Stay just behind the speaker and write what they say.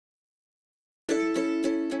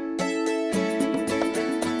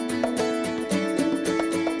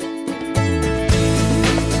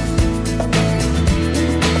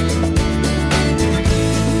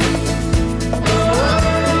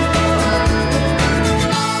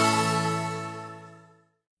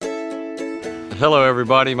Hello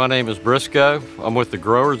everybody, my name is Briscoe. I'm with the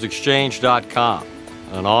GrowersExchange.com,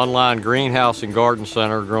 an online greenhouse and garden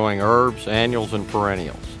center growing herbs, annuals, and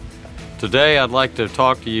perennials. Today I'd like to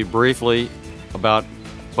talk to you briefly about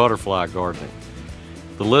butterfly gardening.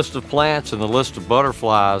 The list of plants and the list of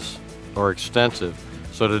butterflies are extensive,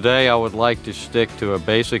 so today I would like to stick to a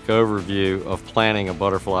basic overview of planting a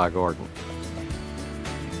butterfly garden.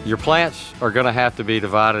 Your plants are going to have to be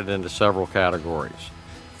divided into several categories.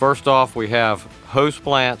 First off, we have host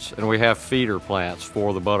plants and we have feeder plants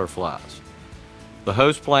for the butterflies. The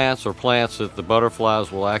host plants are plants that the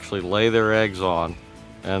butterflies will actually lay their eggs on,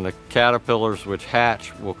 and the caterpillars which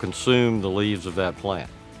hatch will consume the leaves of that plant.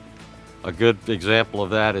 A good example of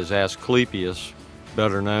that is Asclepias,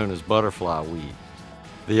 better known as butterfly weed.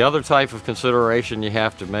 The other type of consideration you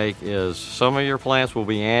have to make is some of your plants will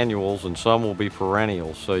be annuals and some will be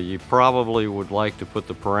perennials, so you probably would like to put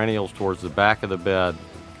the perennials towards the back of the bed,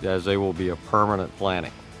 as they will be a permanent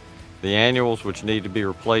planting. The annuals, which need to be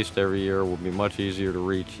replaced every year, will be much easier to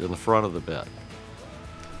reach in the front of the bed.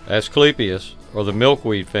 Asclepias, or the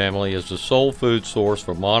milkweed family, is the sole food source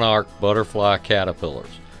for monarch butterfly caterpillars.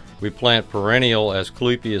 We plant perennial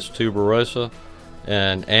Asclepias tuberosa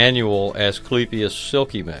and annual Asclepias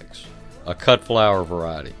silky mix, a cut flower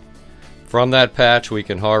variety. From that patch we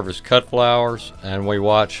can harvest cut flowers, and we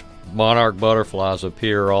watch monarch butterflies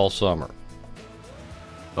appear all summer.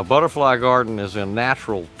 A butterfly garden is a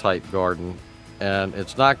natural type garden, and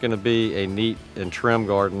it's not going to be a neat and trim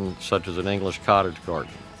garden such as an English cottage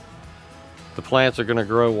garden. The plants are going to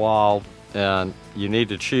grow wild, and you need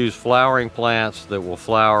to choose flowering plants that will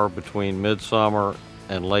flower between midsummer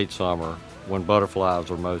and late summer, when butterflies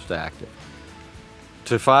are most active.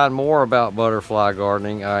 To find more about butterfly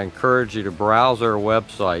gardening, I encourage you to browse their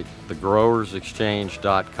website,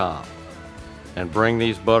 thegrowersexchange.com, and bring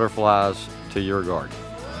these butterflies to your garden.